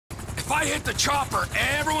I hit the chopper,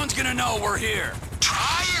 everyone's gonna know we're here.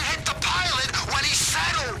 Try and hit the pilot when he's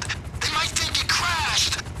settled. They might think he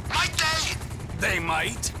crashed. Might they? They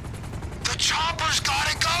might. The chopper's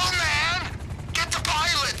gotta go, man! Get the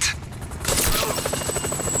pilot!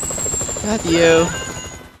 Got you.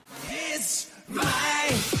 It's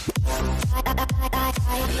my...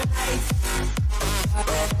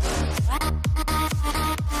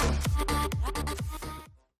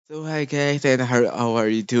 So hi guys, and how are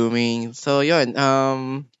you doing? So yun,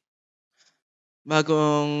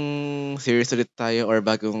 bagong series ulit tayo or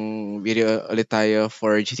bagong video ulit tayo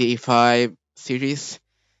for GTA 5 series.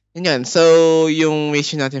 Yun. So yung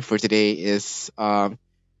mission natin for today is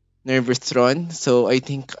Nervous Tron. So I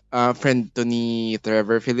think friend to ni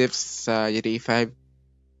Trevor Philips sa GTA 5.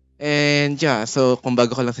 And yeah, so kung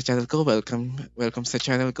bago ka lang sa channel ko, welcome sa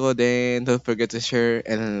channel ko. Then don't forget to share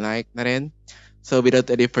and like na rin. So without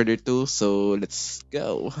any further ado, so let's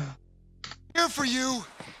go. Here for you!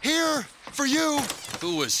 Here for you!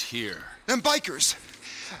 Who was here? Them bikers!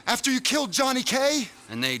 After you killed Johnny K?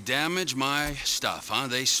 And they damage my stuff, huh?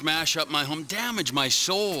 They smash up my home, damage my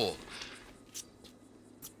soul.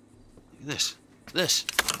 This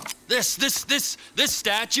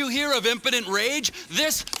statue here of impotent rage,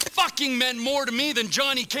 this fucking meant more to me than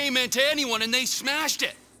Johnny K meant to anyone, and they smashed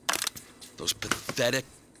it. Those pathetic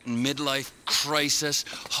midlife crisis,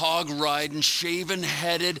 hog-riding,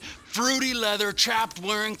 shaven-headed, fruity leather,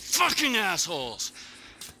 chapped-wearing fucking assholes.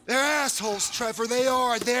 They're assholes, Trevor, they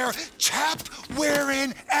are. They're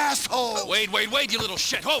chap-wearing assholes! Wait, you little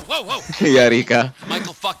shit. Whoa. Yari ka.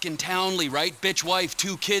 Michael fucking Townley, right? Bitch wife,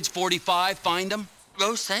 2 kids, 45, find him?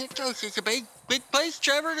 Los Santos is a big place,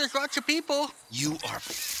 Trevor. There's lots of people. You are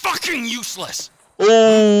fucking useless!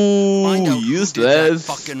 Oh, Find out who did that useless.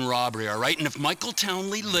 fucking robbery, all right? And if Michael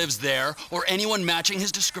Townley lives there, or anyone matching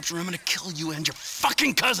his description, I'm gonna kill you and your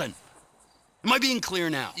fucking cousin. Am I being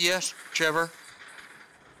clear now? Yes, Trevor.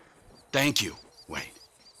 Thank you, Wade.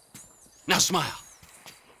 Now smile.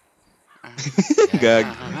 Gag.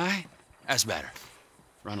 All right? That's better.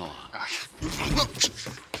 Run along.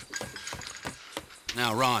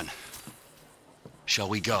 Now, Ron, shall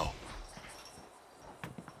we go?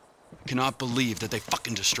 Cannot believe that they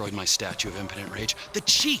fucking destroyed my statue of impotent rage. The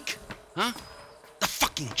cheek, huh? The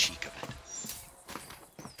fucking cheek of it.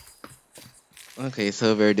 Okay,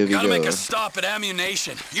 so where do we Gotta go? make a stop at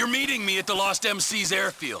ammunition. You're meeting me at the Lost MC's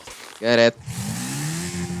airfield. Get it?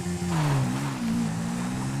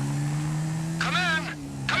 Come in!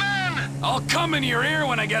 I'll come in your ear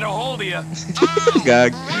when I get a hold of you. Oh,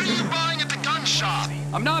 Gag. what are you buying at the gun shop?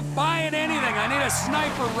 I'm not buying anything. I need a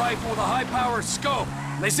sniper rifle with a high-powered scope.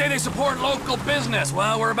 They say they support local business.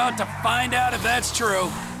 Well, we're about to find out if that's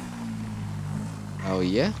true. Oh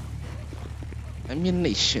yeah?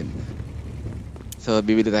 Ammunition. So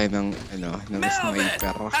bibili tayo ng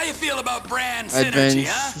sniper. How you feel about brand synergy,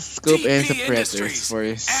 huh? Advanced scope and TP suppressors Industries. for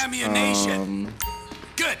his Ammunition.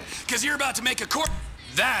 Good, because you're about to make a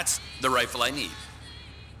That's the rifle I need.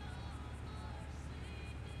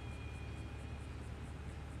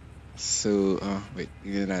 So, wait,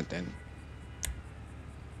 tignan natin.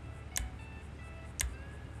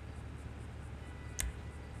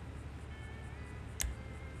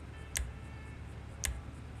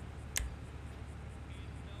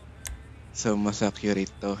 So, mas accurate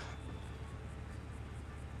to.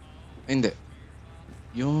 Hindi.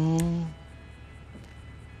 Yung...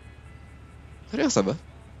 Seryoso ba?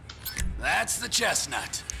 That's the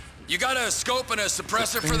chestnut. You got a scope and a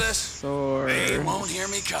suppressor for this? They won't hear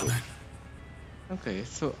me coming. Okay,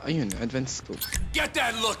 so, ayun, advanced scope. Get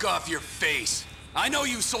that look off your face. I know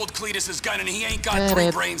you sold Cletus's gun and he ain't got Got 3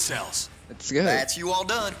 it. brain cells. Let's go. That's you all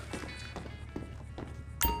done.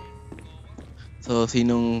 So,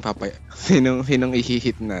 sinong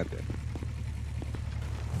i-hit natin?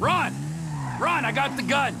 Run! Run, I got the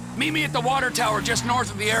gun. Meet me at the water tower just north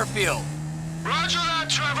of the airfield. Roger that,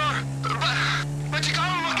 Trevor. But you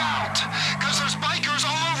gotta look out, because there's bikers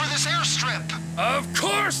all over this airstrip. Of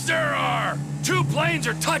course there are! 2 planes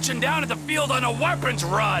are touching down at the field on a weapons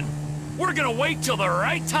run. We're gonna wait till the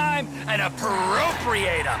right time and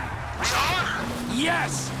appropriate them. We are?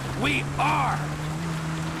 Yes, we are.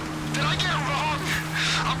 Did I get it wrong?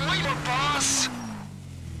 I'm waiting, boss.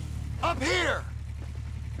 Up here.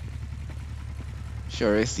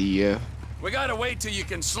 Sure, I see you. We gotta wait till you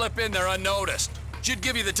can slip in there unnoticed. Should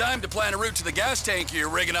give you the time to plan a route to the gas tank you're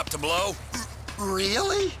rigging up to blow.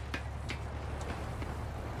 Really?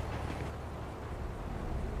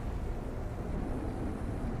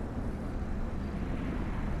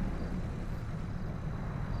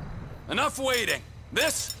 Enough waiting.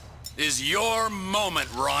 This is your moment,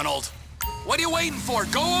 Ronald. What are you waiting for?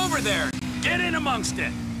 Go over there. Get in amongst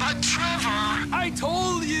it. But Trevor... I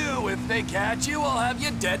told you, if they catch you, I'll have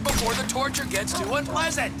you dead before the torture gets too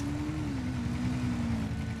unpleasant.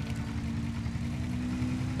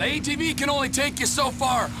 The ATV can only take you so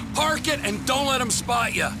far. Park it and don't let them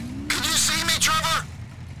spot you. Can you see me, Trevor?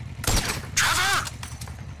 Trevor?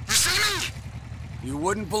 You see me? You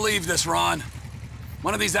wouldn't believe this, Ron.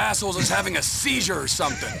 One of these assholes is having a seizure or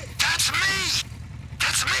something. That's me!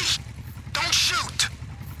 That's me! Don't shoot!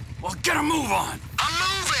 Well, get a move on. I'm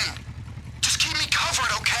moving! Just keep me covered,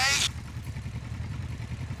 okay?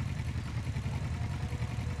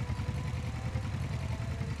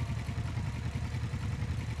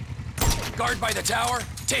 Guard by the tower,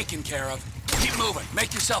 taken care of. Keep moving,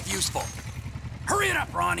 make yourself useful. Hurry it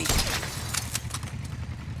up, Ronnie.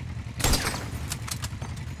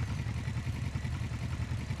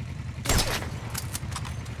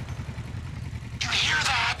 You hear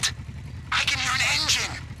that? I can hear an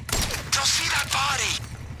engine. They'll see that body.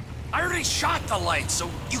 I already shot the lights, so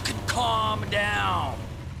you can calm down.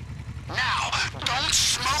 Now, don't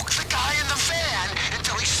smoke the guy in the van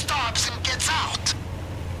until he stops and gets out.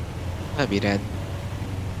 That'd be dead.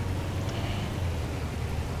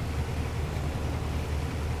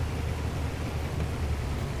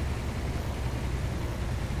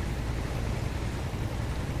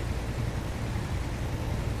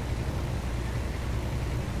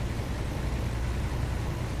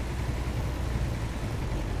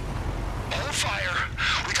 Hold fire.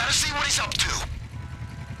 We gotta see what he's up to.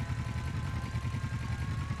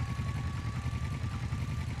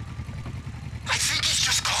 I think he's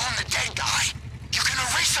just calling the dead guy. You can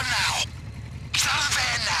erase him now. He's out of the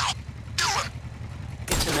van now. Do him.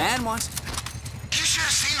 If the man wants... You should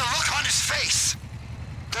have seen the look on his face.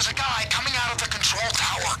 There's a guy coming out of the control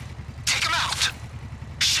tower. Take him out.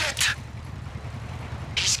 Shit.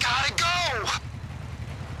 He's gotta go.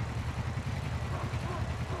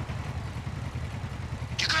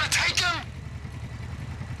 You gonna take him?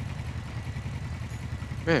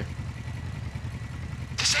 Where?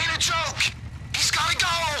 This ain't a joke. He's gotta go.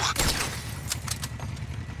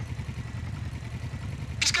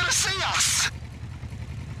 He's gonna see us.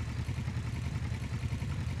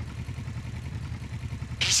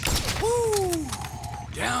 He's... Woo!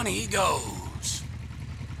 Down he goes.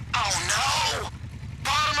 Oh no!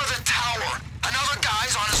 Bottom of the tower. Another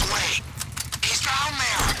guy's on his way. He's down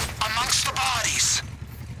there, amongst the bodies.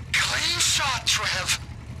 Clean shot, Trev.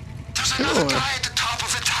 There's another Sure. guy at the top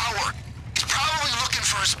of the tower. He's probably looking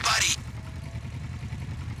for his buddy.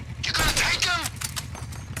 You gonna take him?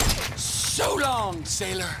 So long,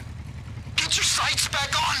 sailor. Get your sights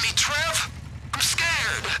back on me, Trev. I'm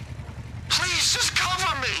scared. Please, just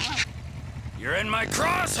cover me. You're in my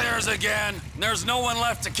crosshairs again. There's no one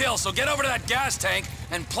left to kill, so get over to that gas tank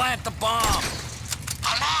and plant the bomb.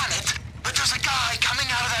 I'm on it, but there's a guy coming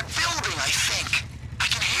out of that building, I think. I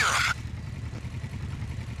can hear him.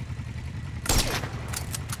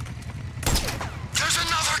 There's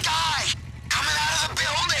another guy coming out of the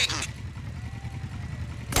building.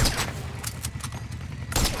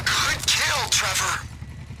 Good kill, Trevor.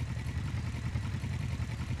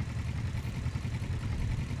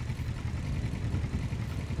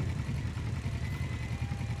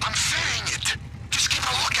 I'm fitting it. Just keep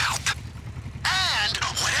a lookout. And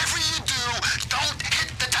whatever you do, don't hit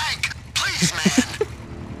the tank. Please, man.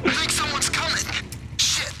 I think someone's coming.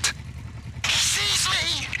 Shit. He sees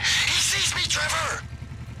me. He sees me, Trevor.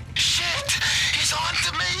 Shit. He's on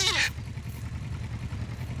to me.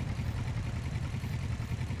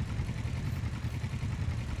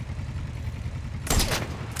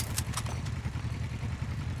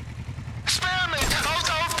 Spare me. Oh,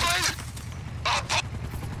 don't, please. Oh,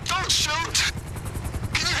 don't shoot.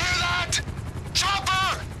 Can you hear that?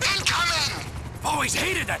 Chopper, incoming. Always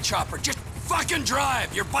hated that chopper. Just fucking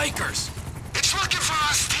drive. You're bikers. It's looking for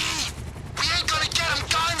us, T. We ain't gonna get them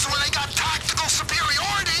guns when they got tactical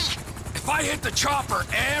superiority. If I hit the chopper,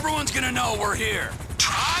 everyone's gonna know we're here.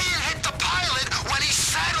 Try and hit the pilot when he's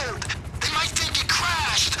settled. They might think he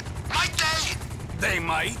crashed. Might they? They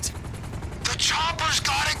might. The chopper's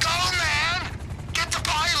gotta go, man. Get the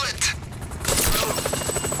pilot.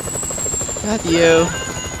 Not you.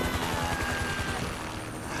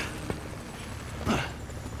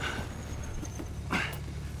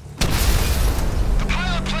 The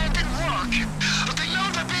pilot plan didn't work, but they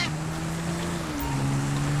know they're being...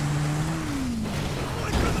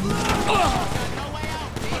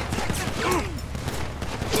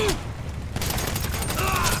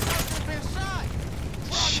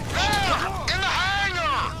 There! In the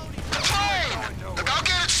hangar! The plane! I'll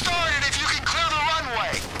get it started if you can clear the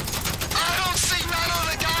runway. I don't see none of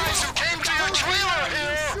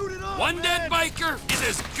One dead biker is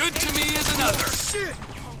as good to me as another. Shit!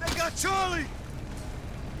 They got Charlie!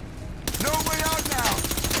 No way out now!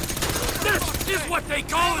 This is what they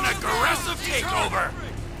call an aggressive takeover.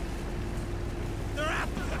 They're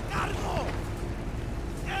after the got it all!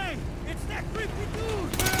 Hey! It's that creepy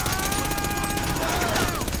dude!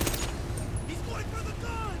 He's going for the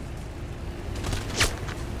gun!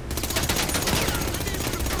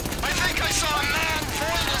 I think I saw a man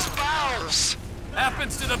void his bowels!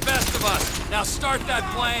 Happens to the best of us. Now start that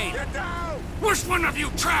plane. Get down! Which one of you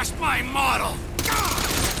trashed my model?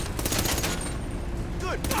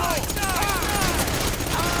 Good! Go!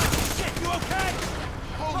 Shit, you okay?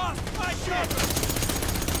 Cross my shit!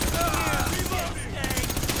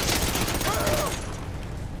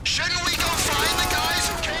 Shouldn't we go find the guys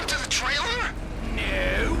who came to the trailer?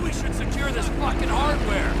 No, we should secure this fucking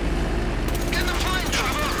hardware. Get in the plane,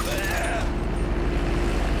 Trevor!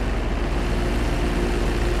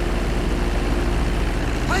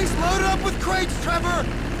 Plane's loaded up with crates, Trevor!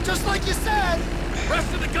 Just like you said!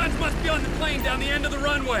 Rest of the guns must be on the plane down the end of the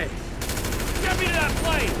runway. Get me to that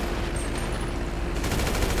plane!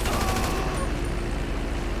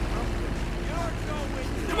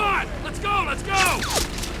 Come on! Let's go! Let's go!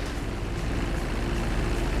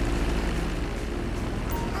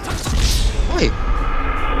 Wait.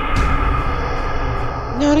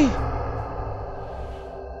 Nari.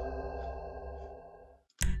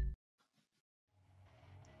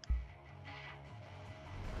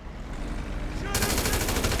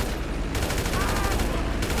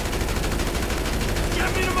 Get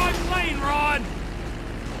me to my plane, Ron!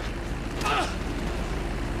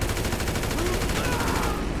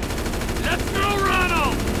 Let's go,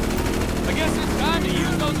 Ronald! I guess it's time to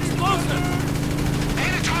use those explosives!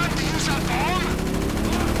 Ain't it time to use that bomb?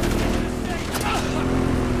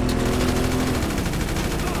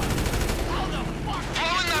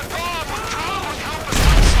 Blowing that bomb would probably help us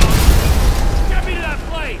out some. Get me to that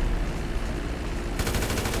plane!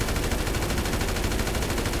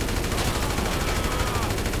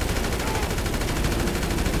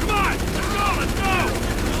 Come on! Let's go! Let's go!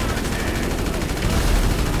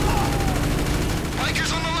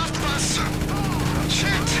 Bikers on the left of us.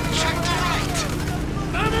 Shit, check the right.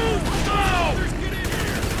 Vamos! Go! Get in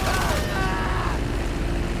here!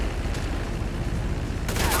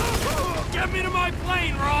 Get me to my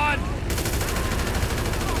plane, Ron!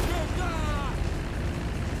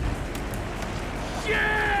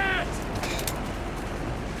 Shit!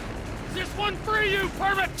 This one free, you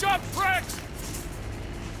permit chop pricks!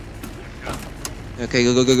 Okay,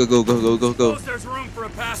 go. Suppose there's room for a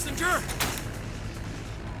passenger?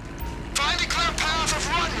 Find a clear path of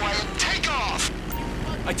runway and take off.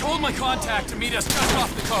 I told my contact to meet us just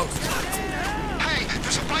off the coast. Hey,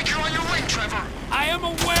 there's a biker on your wing, Trevor. I am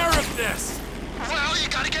aware of this. Well, you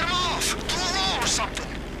gotta get him off. Do a roll or something.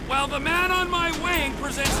 While the man on my wing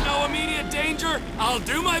presents no immediate danger, I'll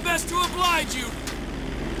do my best to oblige you.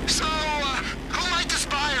 So, who might this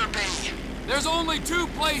buyer be? There's only two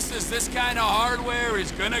places this kind of hardware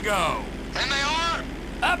is gonna go. And they are?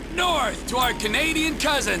 Up north to our Canadian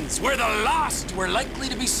cousins, where the lost were likely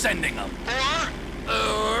to be sending them.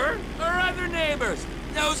 Or our other neighbors,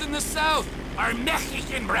 those in the south, our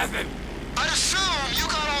Mexican brethren. I'd assume you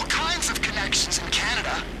got all kinds of connections in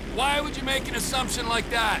Canada. Why would you make an assumption like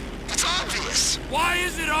that? It's obvious. Why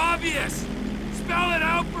is it obvious? Spell it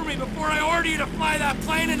out for me before I order you to fly that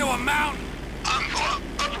plane into a mountain.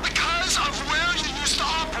 Because of where you used to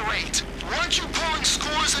operate. Weren't you pulling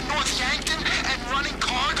scores in North Yankton and running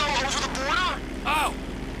cargo over the border? Oh.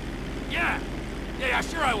 Yeah,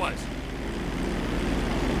 sure I was.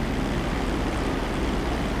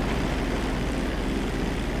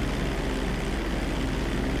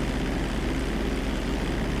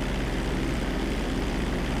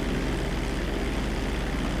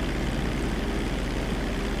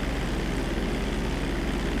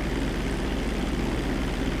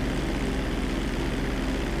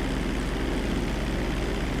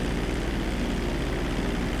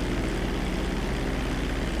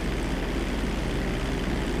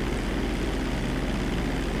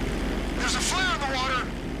 There's a flare in the water.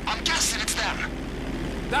 I'm guessing it's them.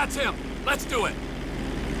 That's him. Let's do it.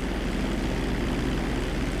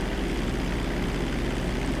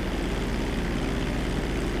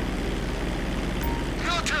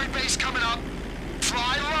 Military base coming up.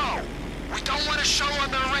 Fly low. We don't want to show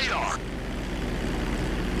on their radar.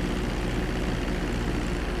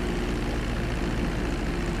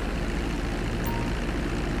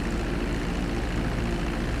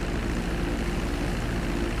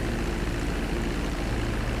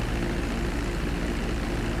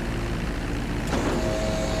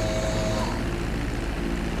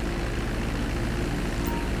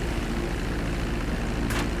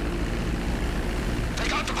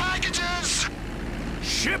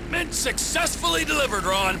 Shipment successfully delivered,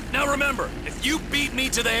 Ron. Now remember, if you beat me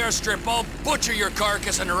to the airstrip, I'll butcher your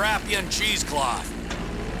carcass and wrap you in cheesecloth.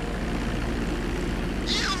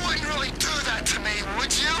 You wouldn't really do that to me,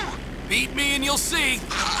 would you? Beat me and you'll see.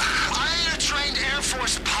 I ain't a trained Air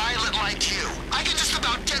Force pilot like you. I can just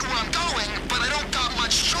about get where I'm going, but I don't got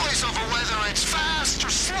much choice over whether it's fast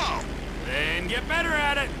or slow. Then get better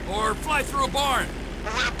at it, or fly through a barn.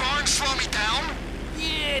 Would a barn slow me down?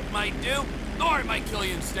 Yeah, it might do. Or it might kill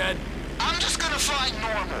you instead. I'm just gonna fly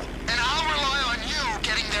normal, and I'll rely on you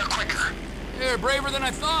getting there quicker. You're braver than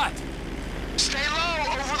I thought. Stay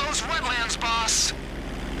low over those wetlands, boss.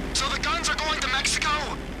 So the guns are going to Mexico?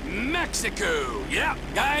 Mexico, yeah.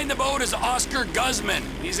 Guy in the boat is Oscar Guzman.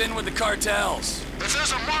 He's in with the cartels. If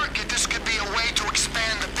there's a market, this could be a way to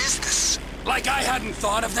expand the business. Like I hadn't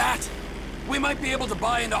thought of that. We might be able to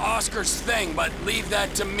buy into Oscar's thing, but leave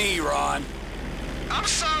that to me, Ron. I'm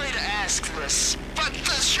sorry to ask this, but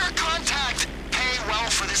does your contact pay well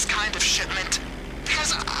for this kind of shipment?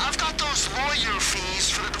 Because I've got those lawyer fees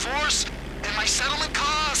for the divorce and my settlement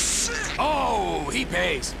costs. Oh, he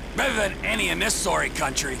pays. Better than any in this sorry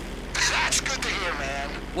country. That's good to hear, man.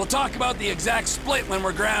 We'll talk about the exact split when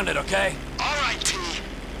we're grounded, okay? All right, T.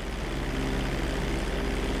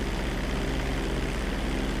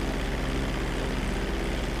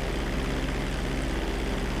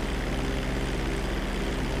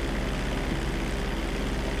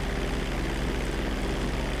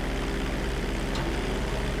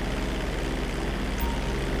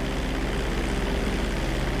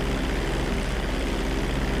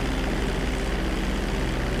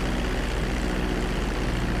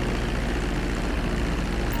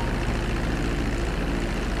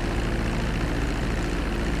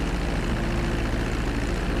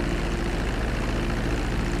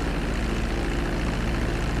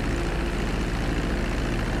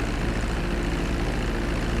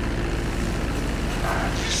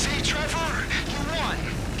 Trevor, you won.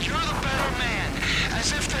 You're the better man.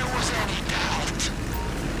 As if there was any doubt.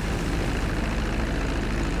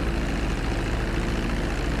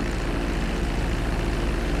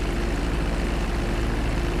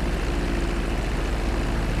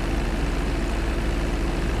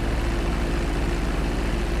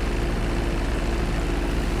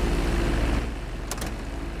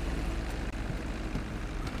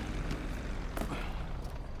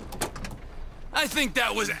 I think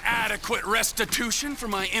that was adequate restitution for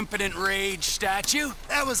my impotent rage statue.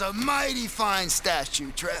 That was a mighty fine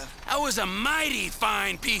statue, Trev. That was a mighty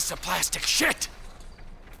fine piece of plastic shit.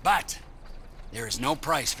 But there is no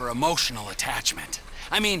price for emotional attachment.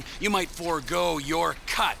 I mean, you might forego your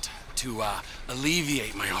cut to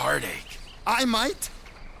alleviate my heartache. I might?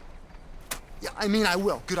 Yeah, I mean I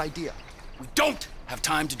will. Good idea. We don't have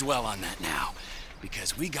time to dwell on that now,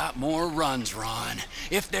 because we got more runs, Ron.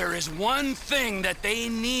 If there is one thing that they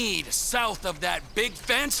need south of that big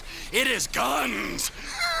fence, it is guns.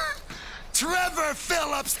 Trevor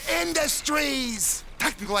Philips Industries!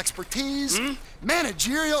 Technical expertise,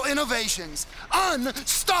 managerial innovations,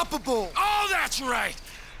 unstoppable! Oh, that's right.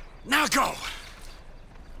 Now go.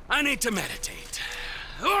 I need to meditate,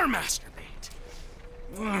 or masturbate,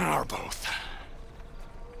 or both.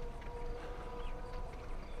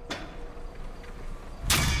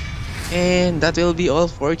 And that will be all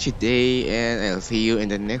for today, and I'll see you in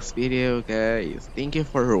the next video, guys. Thank you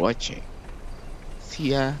for watching.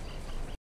 See ya.